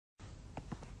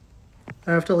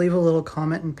I have to leave a little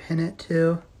comment and pin it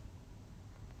too.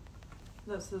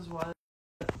 This is what.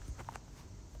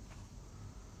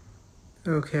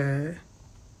 Okay.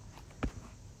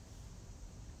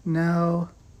 Now,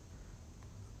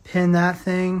 pin that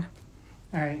thing.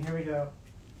 All right, here we go.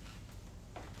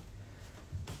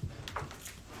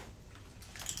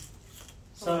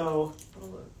 So,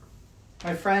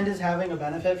 my friend is having a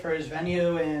benefit for his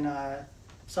venue in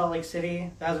Salt Lake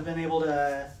City that hasn't been able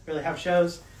to really have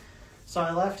shows. So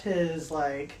I left his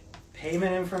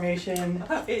payment information.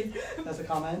 That's a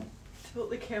comment. Tilt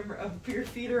the camera up. Your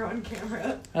feet are on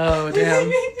camera. Oh damn!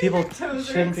 People Toes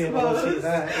shouldn't be able to see exposed.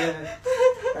 that. Yeah.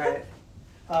 All right.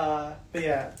 But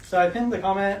yeah, so I pinned the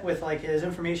comment with his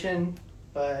information.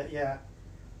 But yeah,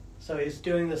 so he's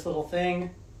doing this little thing.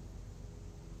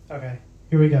 Okay,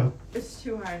 here we go. It's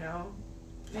too high now.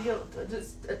 Make it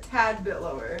just a tad bit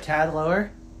lower. Tad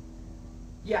lower.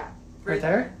 Yeah. Right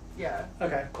there? Yeah.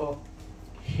 Okay, cool.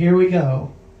 Here we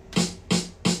go.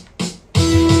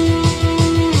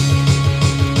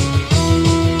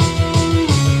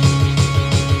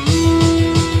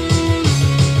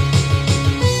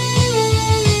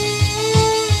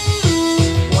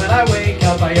 When I wake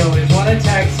up, I always want to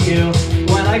text you.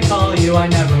 When I call you, I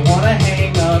never want to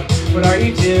hang up. What are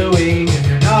you doing? If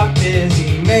you're not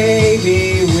busy,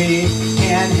 maybe we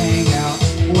can hang out.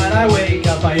 When I wake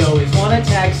up, I always want to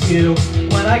text you.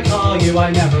 When I call you,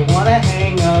 I never want to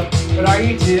hang up. What are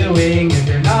you doing? If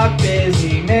you're not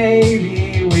busy,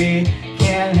 maybe we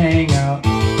can hang out.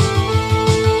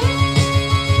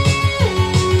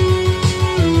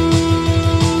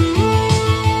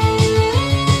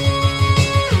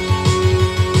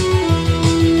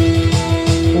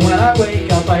 When I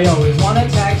wake up, I always want to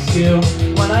text you.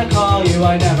 When I call you,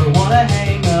 I never want to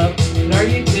hang up. What are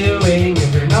you doing?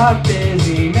 If you're not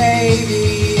busy,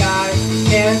 maybe I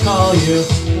can call you.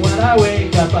 When I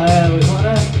wake up, I always want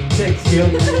to text you.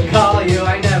 Call you,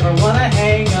 I never want to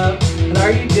hang up. What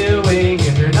are you doing?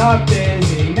 If you're not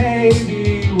busy,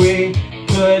 maybe we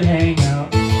could hang out.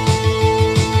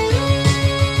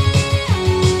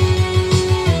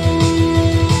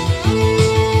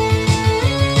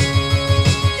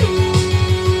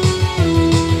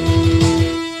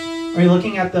 Are you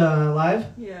looking at the live?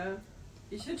 Yeah.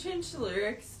 You should change the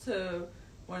lyrics to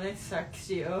when I text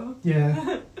you.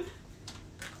 Yeah.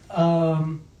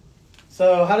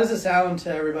 So how does it sound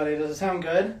to everybody? Does it sound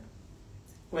good?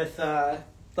 With the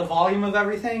volume of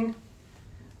everything?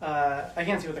 I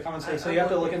can't see what the comments say, so you have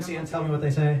to look and see and tell me what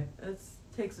they say. It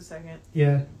takes a second.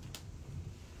 Yeah.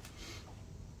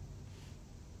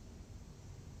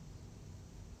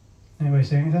 Anybody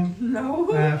say anything? No.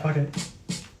 Fuck it.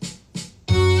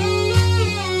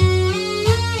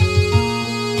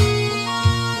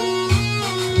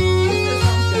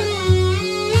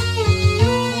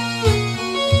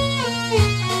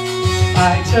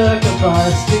 I took a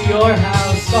bus to your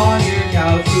house on your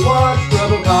couch. We watched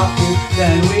RoboCop 2,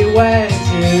 then we went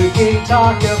to King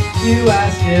Taco. You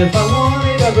asked if I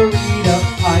wanted a burrito.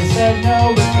 I said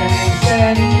no, but thanks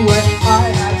anyway.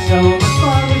 I had so much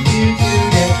fun with you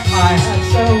today. I had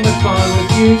so much fun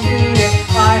with you today.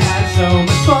 I had so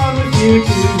much fun with you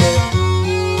today.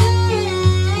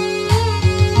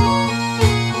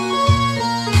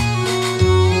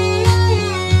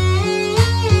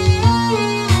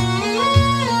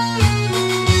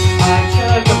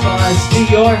 To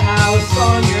your house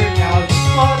on your couch,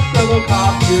 watched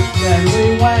RoboCop 2, then we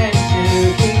went to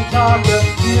King Taco.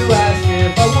 You asked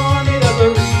if I wanted a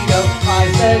burrito.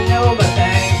 I said no, but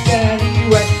thanks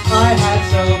anyway. I had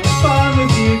so much fun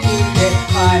with you today.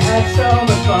 I had so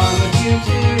much fun with you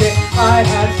today. I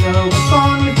had so much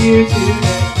fun with you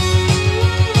today.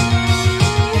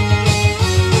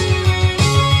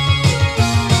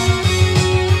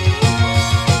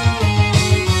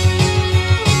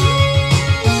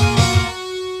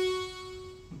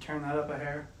 Turn that up a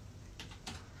hair.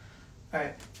 All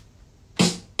right.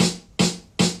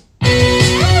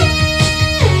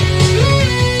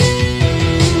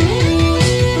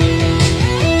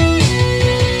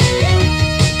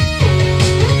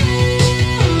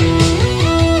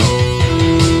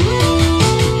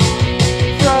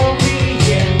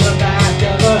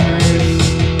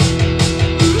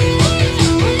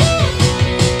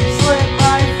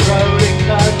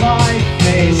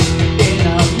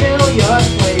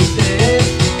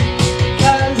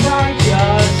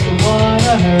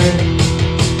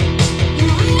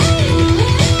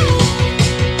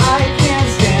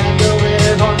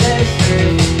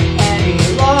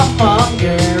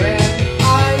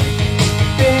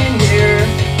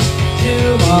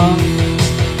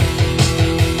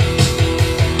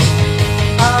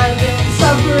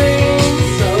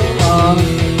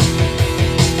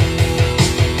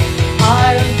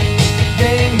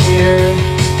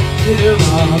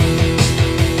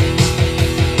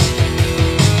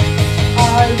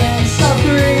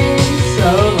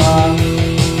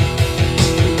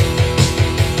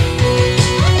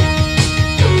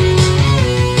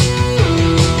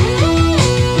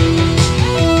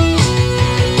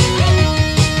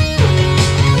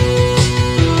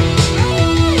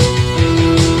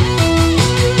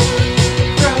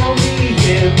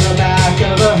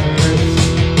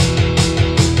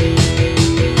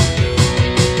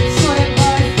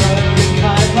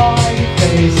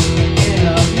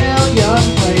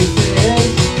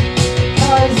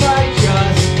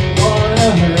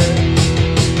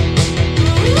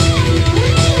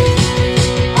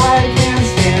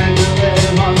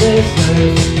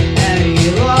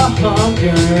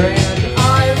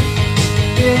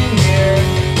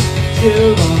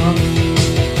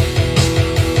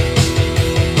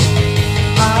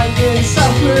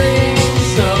 suffering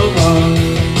so long.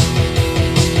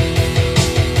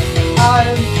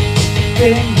 I've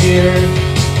been here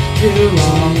too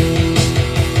long.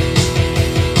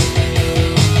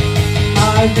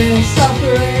 I've been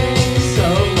suffering so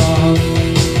long.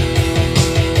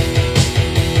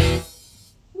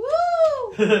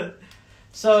 Woo!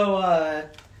 So,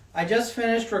 I just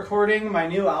finished recording my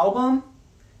new album,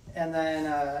 and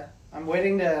then I'm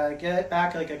waiting to get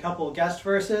back like a couple guest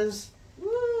verses.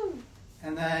 Woo!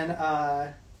 And then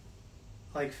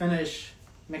like finish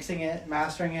mixing it,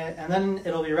 mastering it, and then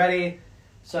it'll be ready.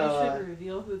 So You should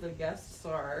reveal who the guests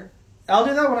are. I'll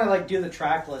do that when I like do the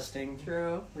track listing.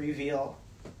 True. Reveal.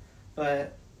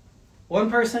 But one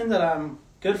person that I'm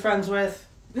good friends with,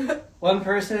 one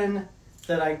person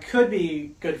that I could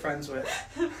be good friends with.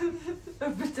 A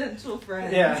potential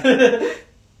friend. Yeah.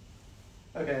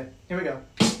 Okay, here we go.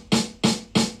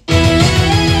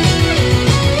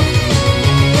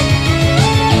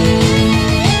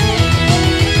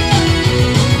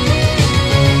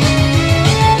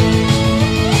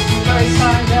 First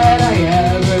time that I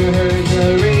ever heard the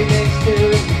remix to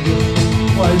it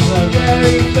was the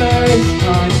very first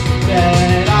time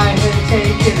that I had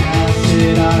taken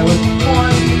acid. I was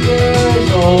 20 years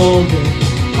old in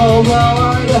Caldwell,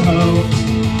 Idaho.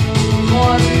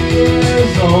 20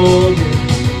 years old in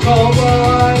Caldwell,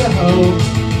 Idaho.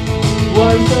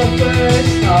 Was the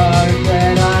first time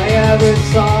that I ever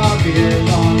saw beer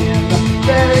pong, and the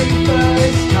very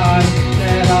first time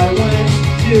that I went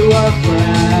to a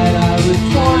frat. I was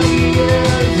 20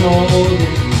 years old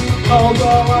in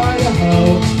Caldwell,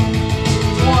 Idaho.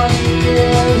 20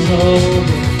 years old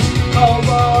in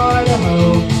Caldwell,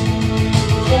 Idaho.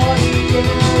 20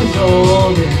 years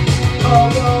old in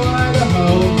Caldwell, Idaho.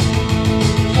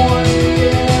 20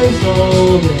 years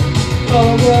old in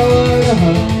Caldwell,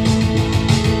 Idaho.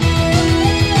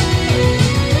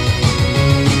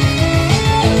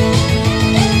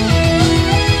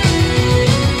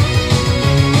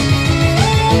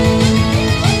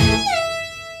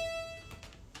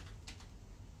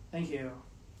 Thank you.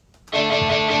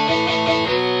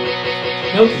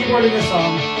 No keyboard in this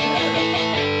song.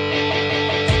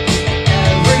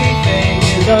 Everything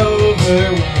is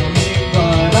overwhelming,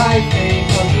 but I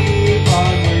think I'll keep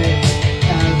on living.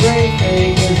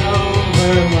 Everything is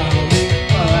overwhelming,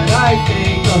 but I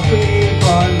think I'll keep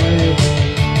on living.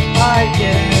 I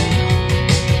didn't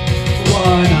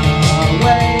wanna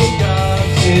wake up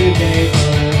today,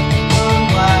 but I'm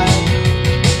glad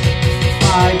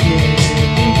I did,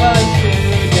 because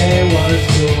today was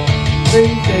cool.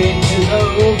 Everything is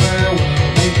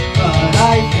overwhelming, but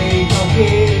I think I'll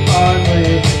keep on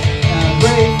living.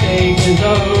 Everything is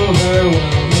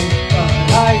overwhelming, but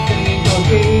I think I'll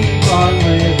keep on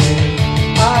living.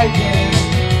 I didn't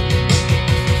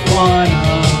wanna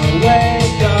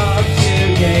wake up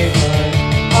today, but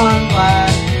I'm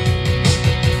glad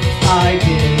I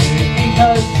did,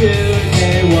 because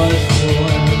today was cool.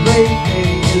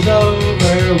 Everything is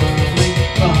overwhelming,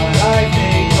 but I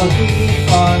think I'll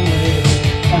keep on living.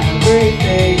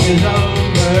 Everything is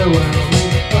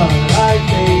overwhelming, but I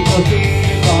think I'll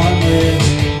keep on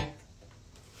living.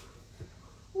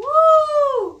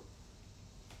 Woo!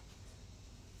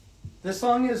 This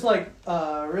song is like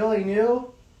really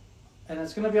new, and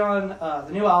it's gonna be on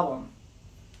the new album.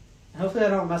 And hopefully I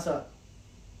don't mess up,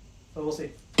 but we'll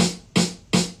see.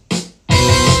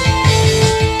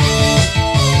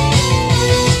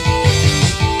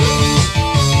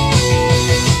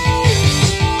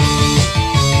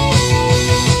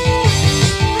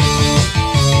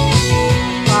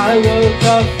 I woke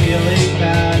up feeling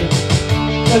bad,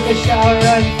 took a shower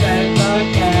and fed the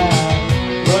cat,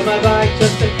 rode my bike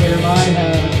just to clear my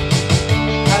head.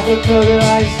 At the Kroger I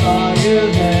saw you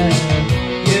there,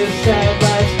 you said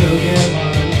let's go get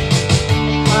lunch.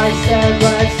 I said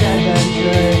let's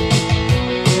adventure,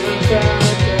 you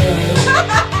sounded good.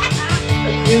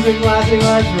 Music blasting,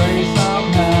 let's race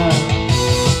somehow.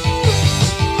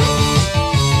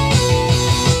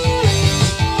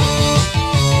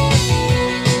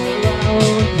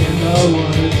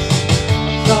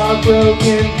 Saw a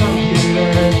broken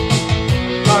computer,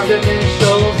 carved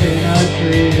initials in a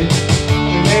tree.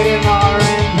 We made an R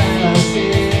and then a C.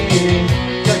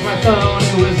 Checked my phone,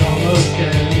 it was almost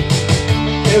dead.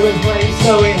 It was late,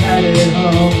 so we headed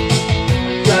home,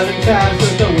 driving fast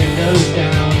with the windows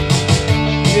down.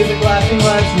 Music blasting,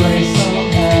 let's race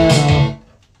somehow.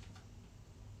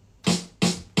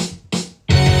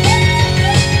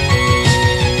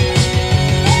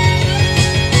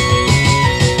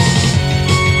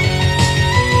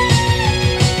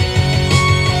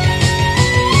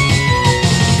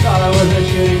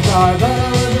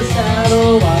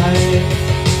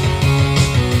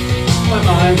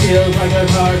 feels like a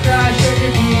car crash where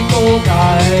your people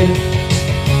died.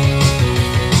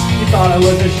 You thought I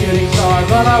was a shooting star,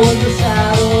 but I was a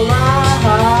satellite.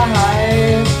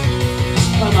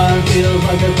 My mind feels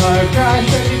like a car crash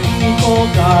where your people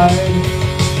died.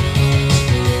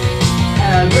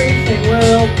 Everything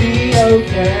will be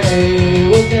okay.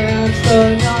 We'll dance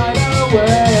the night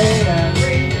away.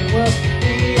 Everything will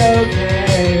be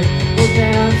okay. We'll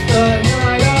dance the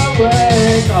night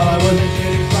away. Thought I was a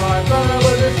shooting star, but I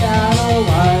was a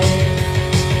satellite.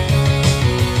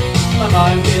 My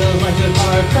mind feels like a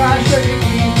car crash where your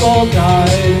people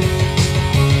died.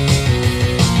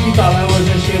 You thought I was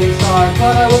a shooting star,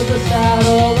 but I was a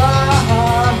satellite.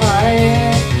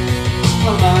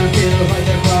 My mind feels like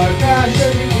a car crash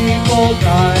where your people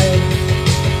died.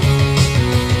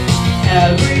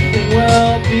 Everything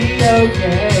will be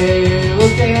okay.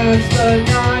 We'll dance the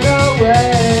night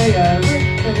away.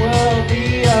 Everything will be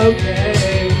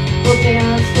okay. We'll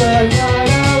dance the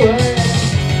night away.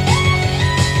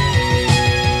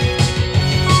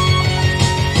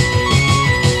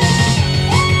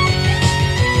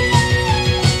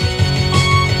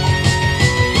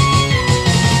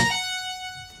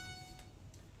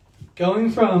 Going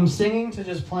from singing to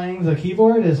just playing the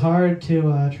keyboard is hard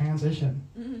to transition.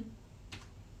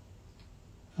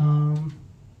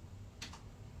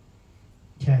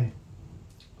 Okay,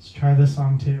 let's try this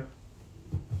song too.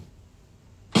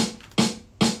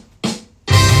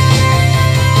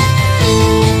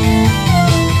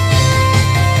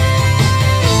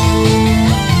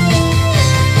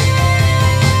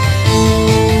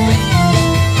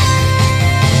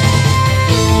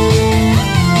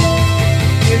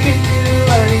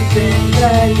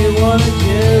 That you wanna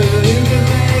do, you can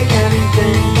make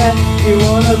anything that you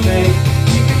wanna make.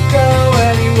 You can go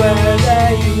anywhere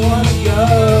that you wanna go.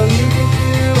 You can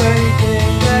do anything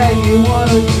that you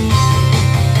wanna do.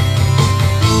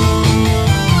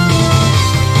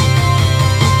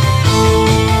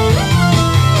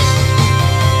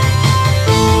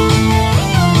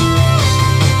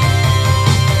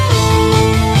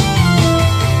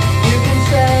 You can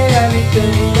say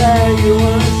anything that you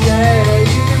wanna say.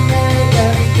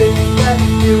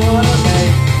 You wanna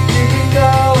make. You can go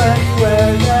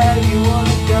anywhere that you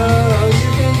wanna go. You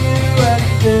can do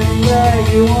anything that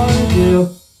you wanna do.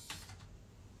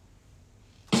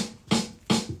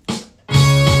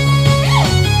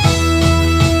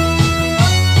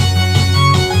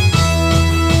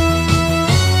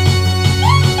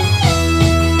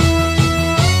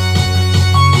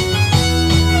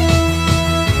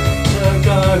 Took a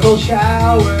cold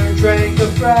shower, drank a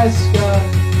Fresca.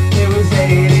 It was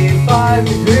 85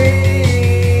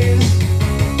 degrees.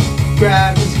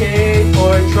 Grabbed a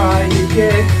skateboard, tried to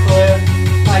kickflip.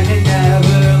 I can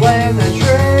never land the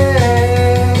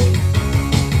trick.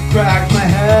 Cracked my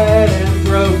head and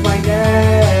broke my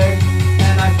neck.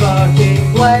 And I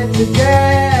fucking bled to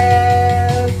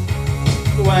death.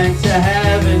 Went to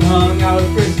heaven, hung out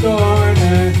with Chris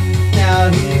Dorner. Now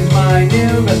he's my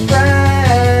new best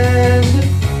friend.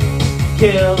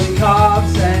 Killing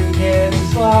cops and getting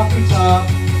sloppy top.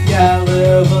 Yeah,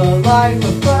 live a life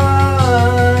of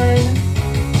fun.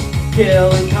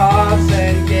 Killing cops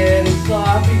and getting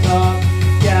sloppy top.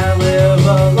 Yeah, live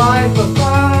a life of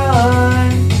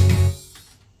fun.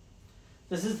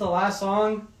 This is the last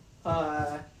song.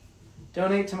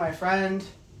 Donate to my friend.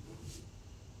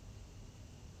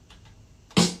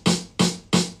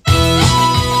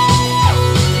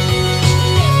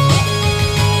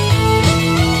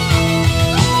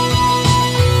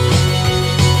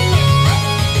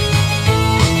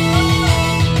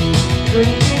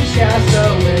 Drinking Shasta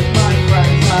with my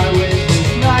friends. I wish this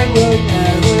night would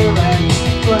never end.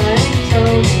 Playing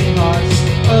Tony Hawk's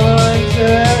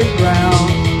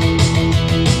Underground.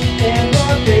 In the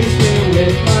basement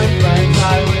with my friends.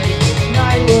 I wish this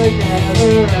night would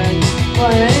never end.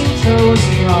 Playing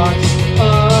Tony Hawk's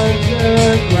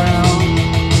Underground.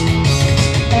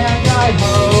 And I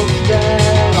hope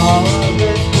that all of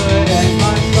this could end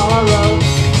my sorrow.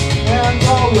 And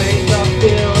I'll wake up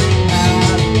feeling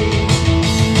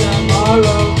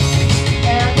tomorrow.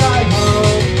 And I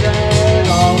hope that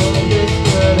all of this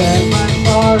could end my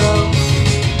sorrow.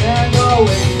 And I'll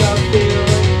wake up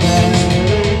feeling better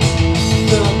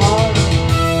tomorrow.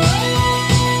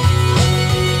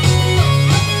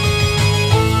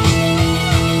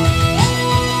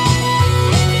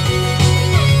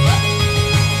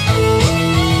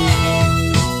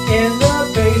 In the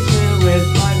basement with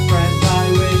my friends. I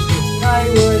wish this night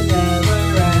would never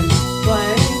end.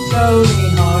 Playing Tony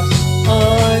Hawk's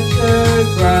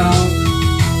Underground.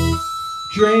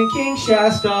 Drinking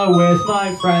Shasta with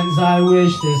my friends. I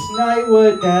wish this night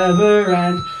would never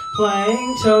end.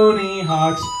 playing Tony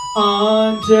Hawk's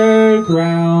Underground.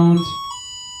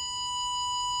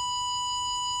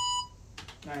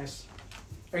 Nice.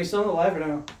 Are you still alive or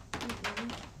no?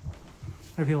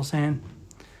 What are people saying?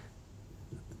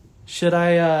 Should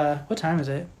I, what time is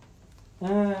it?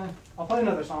 I'll play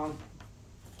another song.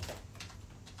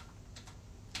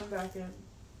 I'm back in.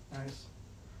 Nice.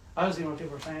 I was seeing what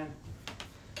people were saying.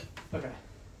 Okay.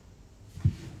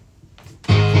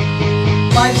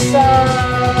 Life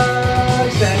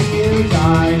sucks and you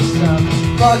die, so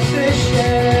fuck this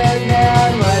shit,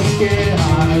 man, let's get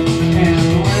high.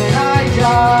 And when I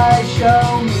die,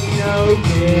 show me no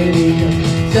pity,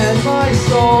 send my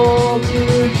soul to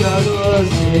Juggalo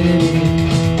City.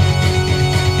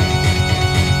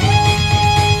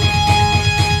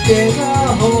 Dig a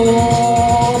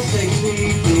hole 6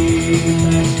 feet deep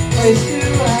and place 2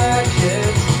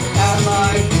 hatchets at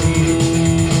my feet.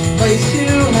 Place 2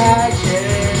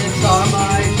 hatchets on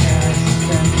my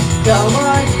chest and tell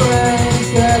my friends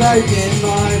that I did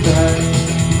my best.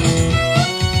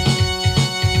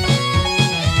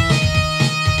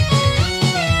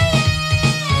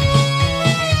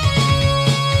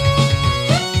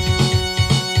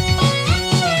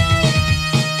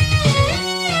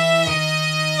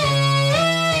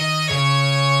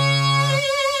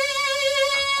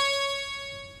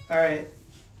 Alright.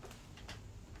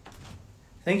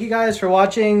 Thank you guys for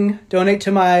watching. Donate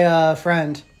to my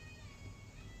friend.